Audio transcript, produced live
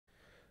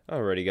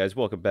Alrighty guys,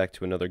 welcome back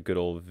to another good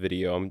old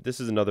video. This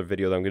is another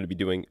video that I'm going to be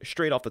doing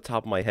straight off the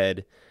top of my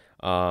head.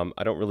 I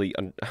don't really,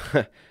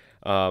 if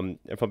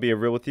I'm being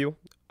real with you,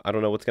 I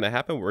don't know what's going to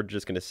happen. We're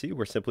just going to see.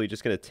 We're simply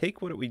just going to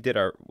take what we did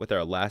with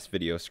our last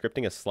video,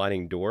 scripting a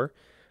sliding door,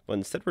 but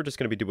instead we're just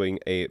going to be doing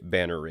a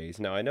banner raise.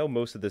 Now I know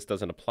most of this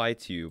doesn't apply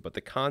to you, but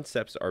the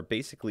concepts are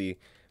basically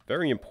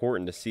very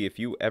important to see if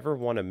you ever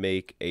want to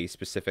make a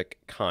specific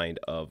kind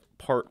of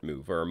part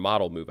move, or a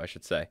model move, I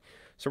should say.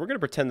 So we're going to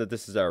pretend that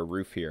this is our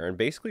roof here, and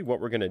basically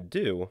what we're going to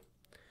do,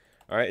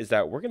 all right, is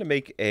that we're going to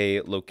make a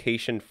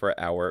location for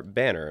our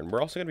banner, and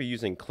we're also going to be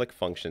using click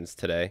functions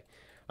today.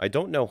 I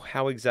don't know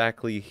how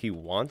exactly he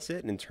wants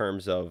it in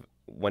terms of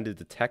when to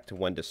detect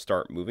when to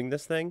start moving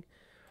this thing,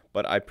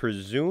 but I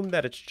presume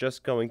that it's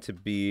just going to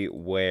be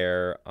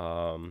where,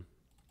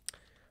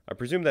 I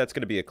presume that's going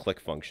to be a click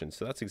function,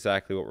 so that's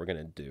exactly what we're going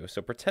to do.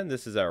 So pretend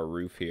this is our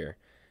roof here,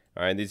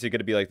 all right, these are going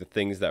to be like the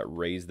things that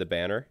raise the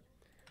banner.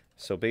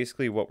 So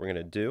basically what we're going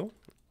to do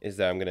is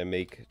that I'm going to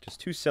make just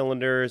 2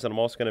 cylinders, and I'm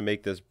also going to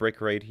make this brick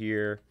right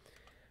here.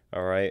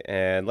 All right,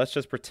 and let's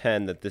just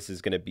pretend that this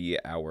is going to be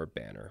our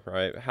banner,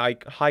 right?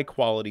 High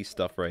quality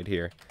stuff right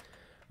here.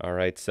 All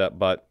right, so,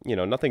 but, you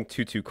know, nothing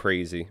too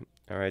crazy.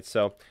 All right,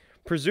 so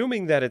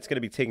presuming that it's going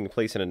to be taking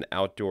place in an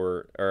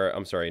outdoor, or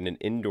I'm sorry, in an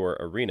indoor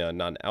arena,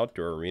 not an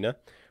outdoor arena,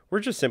 we're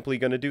just simply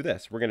going to do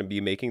this. We're going to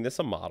be making this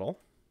a model.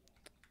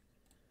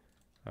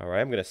 All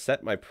right, I'm going to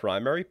set my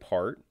primary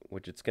part,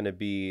 which it's going to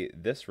be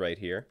this right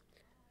here.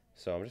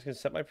 So I'm just going to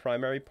set my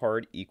primary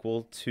part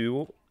equal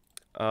to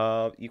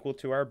our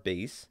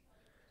base.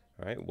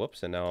 All right,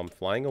 whoops, and now I'm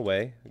flying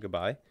away.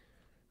 Goodbye.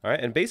 All right,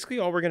 and basically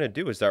all we're going to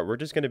do is that we're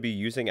just going to be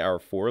using our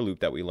for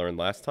loop that we learned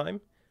last time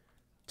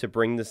to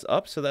bring this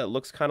up so that it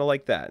looks kind of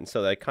like that, and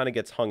so that it kind of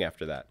gets hung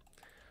after that.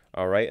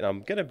 All right, and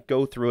I'm going to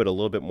go through it a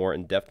little bit more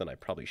in depth than I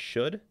probably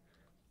should.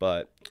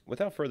 But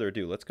without further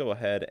ado, let's go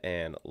ahead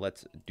and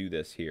let's do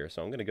this here.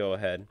 So I'm going to go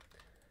ahead,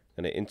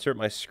 I'm going to insert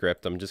my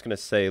script. I'm just going to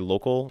say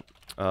local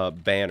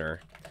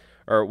banner.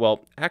 Or,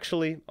 well,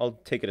 actually,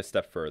 I'll take it a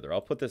step further. I'll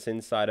put this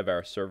inside of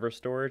our server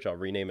storage. I'll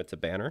rename it to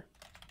banner.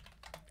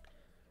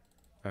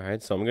 All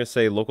right, so I'm going to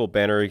say local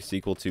banner is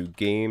equal to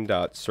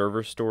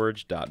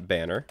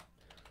game.ServerStorage.Banner.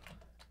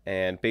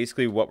 And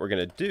basically what we're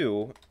going to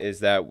do is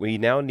that we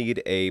now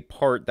need a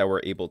part that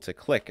we're able to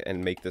click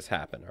and make this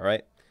happen, all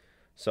right?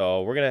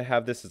 So we're going to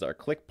have this as our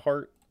click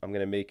part. I'm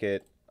going to make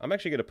it, I'm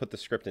actually going to put the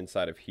script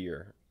inside of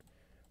here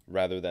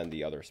rather than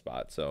the other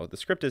spot. So the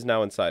script is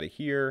now inside of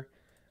here,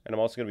 and I'm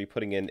also going to be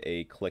putting in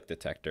a click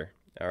detector.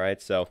 All right,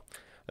 so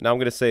now I'm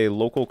going to say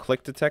local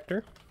click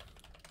detector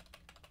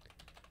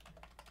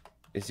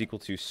is equal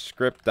to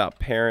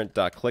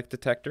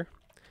script.Parent.ClickDetector.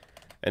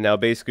 And now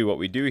basically what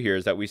we do here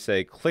is that we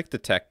say click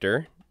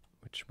detector,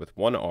 which with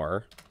one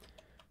R.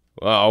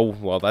 Oh,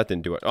 well, that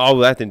didn't do it. Oh,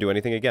 that didn't do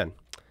anything again.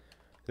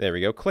 There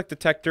we go.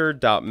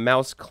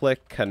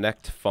 ClickDetector.MouseClick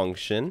connect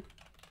function.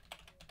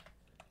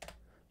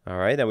 All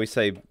right, then we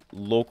say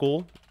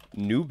local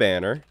new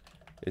banner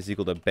is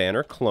equal to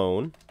banner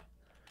clone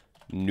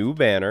new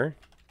banner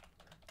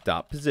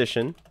dot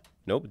position,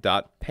 nope,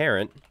 dot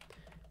parent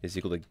is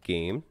equal to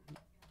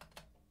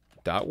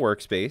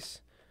game.Workspace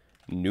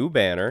new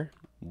banner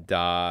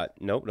dot,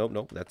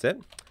 nope, that's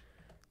it.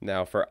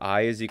 Now for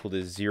I is equal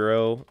to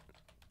 0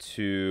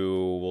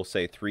 to, we'll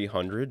say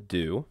 300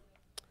 do.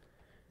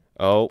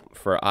 Oh,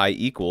 for I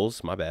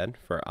equals, my bad,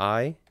 for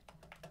I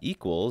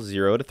equals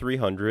 0 to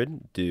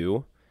 300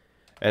 do.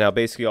 And now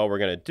basically all we're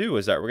going to do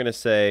is that we're going to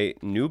say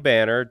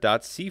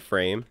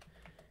newBanner.CFrame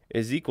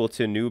is equal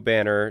to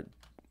newBanner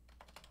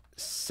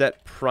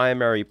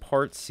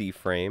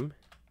SetPrimaryPartCFrame. At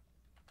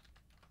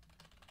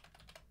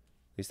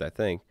least I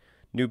think.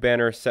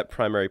 newBanner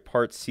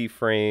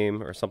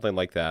SetPrimaryPartCFrame or something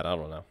like that. I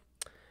don't know.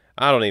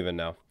 I don't even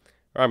know.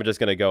 Or I'm just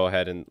going to go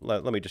ahead and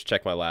let me just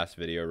check my last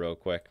video real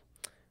quick.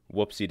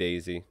 Whoopsie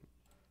daisy.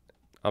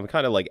 I'm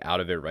kind of like out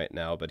of it right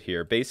now, but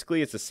here,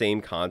 basically it's the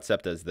same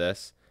concept as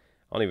this.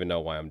 I don't even know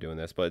why I'm doing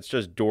this, but it's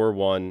just door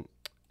 1.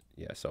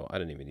 Yeah, so I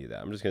didn't even need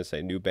that. I'm just going to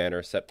say newBanner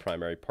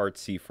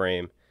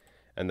SetPrimaryPartCFrame,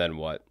 and then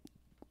what?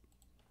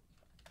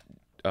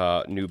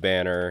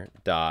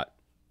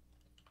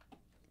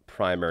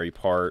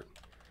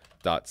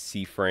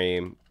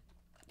 newBanner.PrimaryPart.CFrame.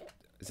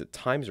 Is it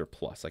times or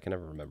plus? I can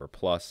never remember.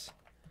 Plus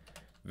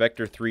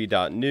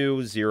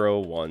vector3.new 0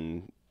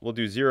 1. We'll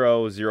do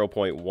 0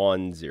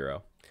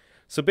 0.10.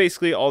 So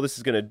basically all this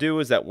is going to do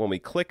is that when we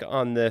click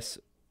on this,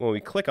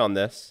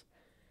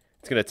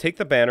 it's going to take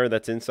the banner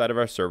that's inside of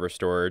our server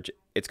storage,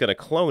 it's going to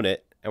clone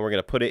it, and we're going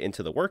to put it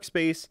into the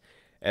workspace.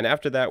 And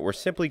after that, we're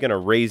simply going to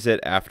raise it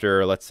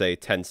after, let's say,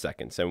 10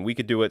 seconds. And we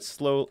could do it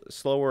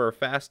slower or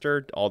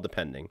faster, all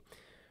depending.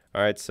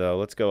 All right, so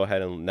let's go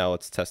ahead and now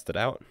let's test it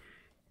out.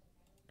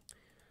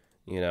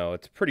 You know,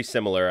 it's pretty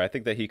similar. I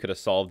think that he could have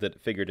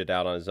figured it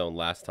out on his own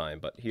last time,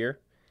 but here,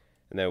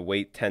 and then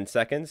wait 10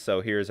 seconds.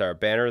 So here's our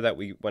banner that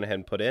we went ahead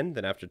and put in.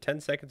 Then after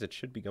 10 seconds, it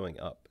should be going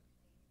up.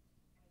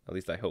 At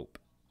least I hope.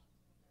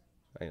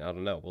 I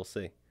don't know. We'll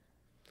see.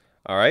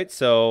 All right,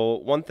 so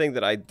one thing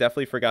that I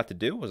definitely forgot to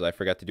do was I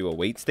forgot to do a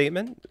wait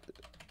statement.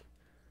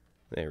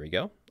 There we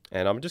go.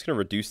 And I'm just going to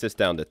reduce this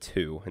down to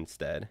 2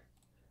 instead.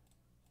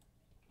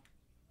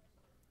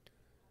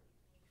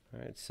 All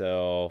right,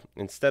 so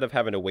instead of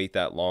having to wait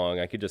that long,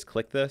 I could just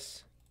click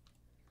this.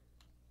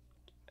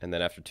 And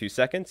then after 2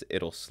 seconds,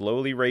 it'll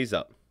slowly raise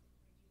up.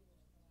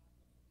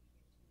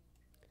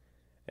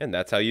 And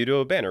that's how you do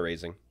a banner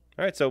raising.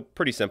 All right, so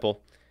pretty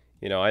simple.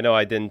 You know, I know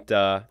I don't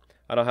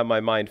have my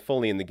mind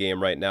fully in the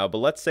game right now, but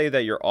let's say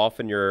that you're off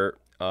in your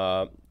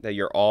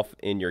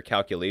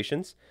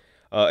calculations.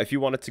 If you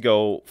wanted to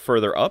go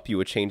further up, you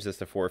would change this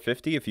to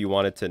 450. If you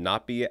wanted to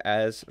not be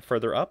as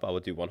further up, I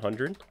would do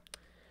 100.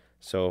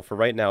 So for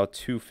right now,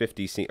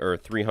 250 or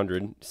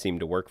 300 seem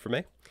to work for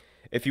me.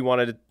 If you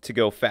wanted it to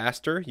go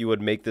faster, you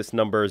would make this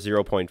number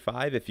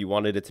 0.5. If you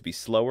wanted it to be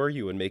slower,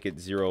 you would make it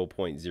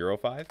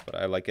 0.05. But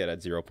I like it at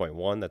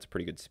 0.1. That's a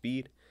pretty good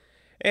speed.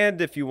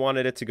 And if you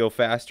wanted it to go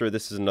faster,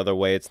 this is another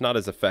way. It's not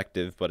as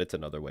effective, but it's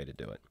another way to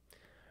do it.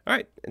 All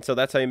right, and so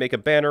that's how you make a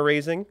banner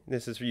raising.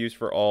 This is used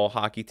for all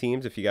hockey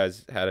teams if you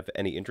guys have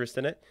any interest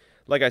in it.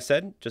 Like I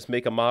said, just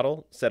make a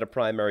model, set a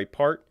primary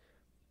part,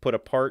 put a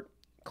part,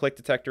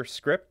 ClickDetector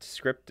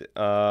script,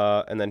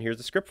 and then here's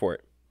the script for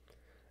it.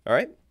 All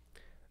right,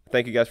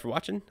 thank you guys for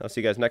watching. I'll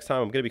see you guys next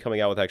time. I'm going to be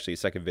coming out with actually a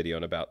second video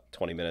in about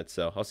 20 minutes,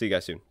 so I'll see you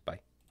guys soon. Bye.